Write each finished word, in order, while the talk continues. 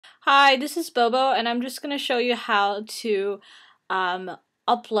Hi, this is Bobo, and I'm just going to show you how to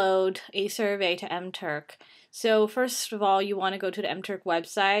upload a survey to MTurk. So first of all, you want to go to the MTurk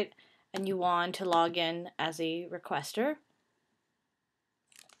website, and you want to log in as a requester.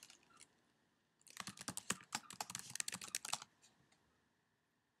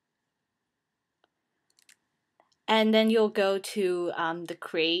 And then you'll go to the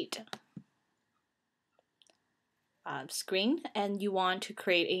Create screen, and you want to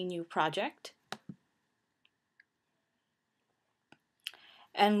create a new project.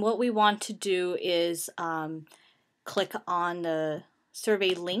 And what we want to do is click on the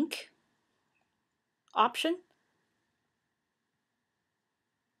survey link option,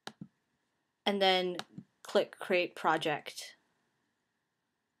 and then click Create Project.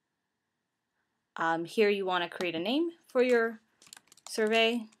 Here you want to create a name for your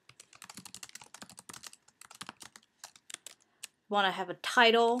survey. You want to have a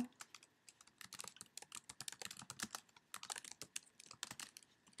title.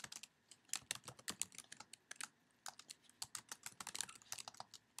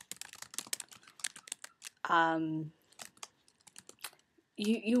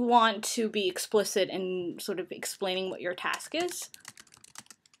 You want to be explicit in sort of explaining what your task is.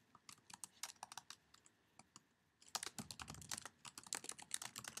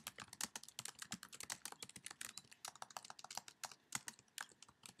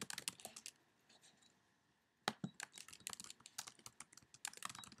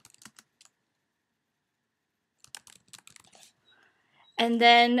 And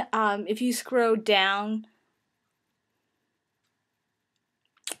then if you scroll down,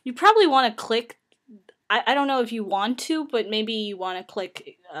 you probably want to click, I don't know if you want to, but maybe you want to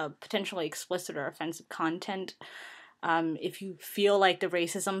click potentially explicit or offensive content if you feel like the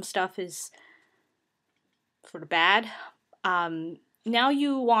racism stuff is sort of bad. Now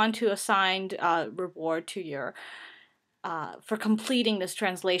you want to assign reward to your for completing this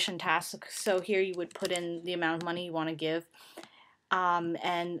translation task. So here you would put in the amount of money you want to give.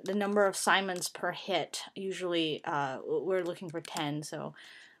 And the number of assignments per hit. Usually we're looking for 10, so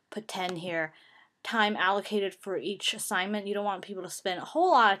put 10 here. Time allocated for each assignment. You don't want people to spend a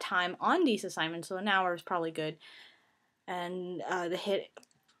whole lot of time on these assignments, so an hour is probably good. And the hit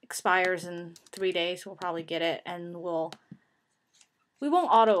expires in 3 days. We'll probably get it, and we won't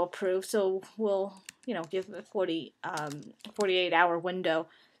auto approve, so we'll give a 48-hour window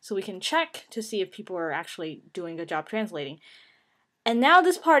so we can check to see if people are actually doing a job translating. And now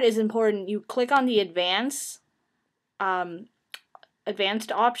this part is important. You click on the advanced option,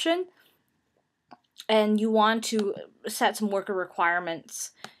 and you want to set some worker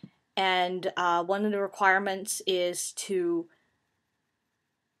requirements. And one of the requirements is to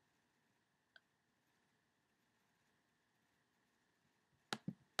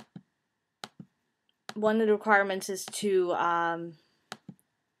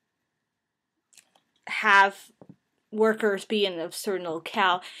have workers be in a certain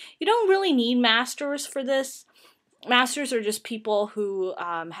locale. You don't really need masters for this. Masters are just people who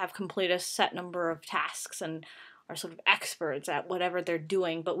have completed a set number of tasks and are sort of experts at whatever they're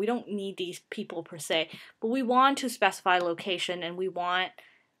doing, but we don't need these people per se. But we want to specify location, and we want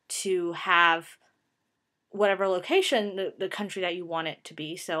to have whatever location, the country that you want it to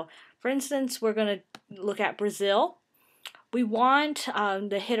be. So, for instance, we're going to look at Brazil. We want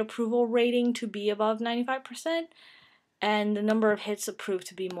the hit approval rating to be above 95%, and the number of hits approved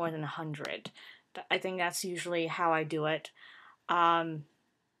to be more than 100. I think that's usually how I do it. And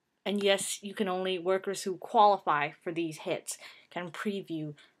yes, you can only, workers who qualify for these hits can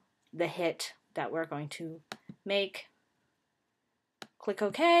preview the hit that we're going to make. Click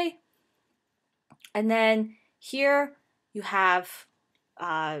OK. And then here you have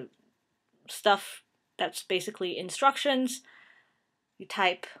stuff that's basically instructions. You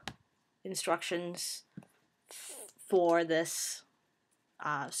type instructions for this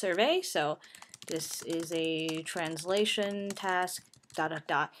survey. So this is a translation task, ...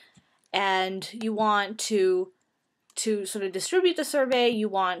 And you want to sort of distribute the survey, you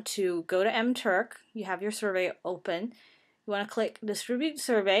want to go to MTurk. You have your survey open. You want to click Distribute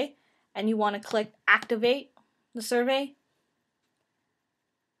Survey, and you want to click Activate the survey.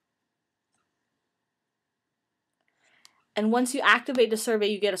 And once you activate the survey,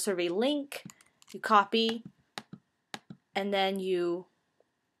 you get a survey link. You copy, and then you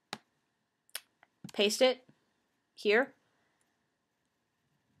paste it here.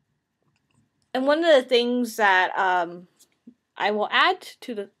 And one of the things that I will add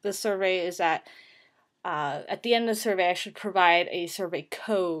to the survey is that at the end of the survey, I should provide a survey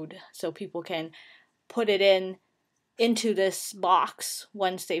code so people can put it in into this box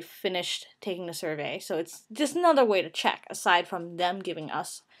once they've finished taking the survey. So it's just another way to check, aside from them giving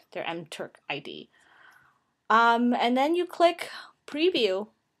us their MTurk ID. And then you click preview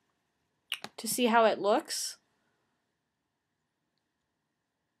to see how it looks.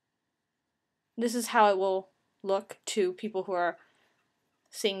 This is how it will look to people who are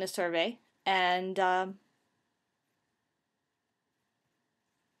seeing the survey. And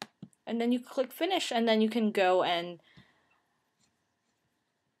then you click finish, and then you can go and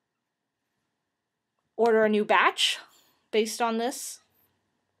order a new batch based on this.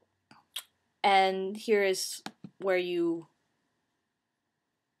 And here is where you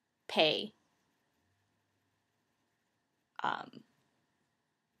pay.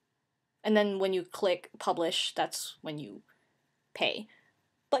 And then when you click publish, that's when you pay.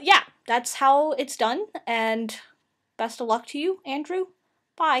 But yeah, that's how it's done, and best of luck to you, Andrew.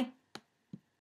 Bye.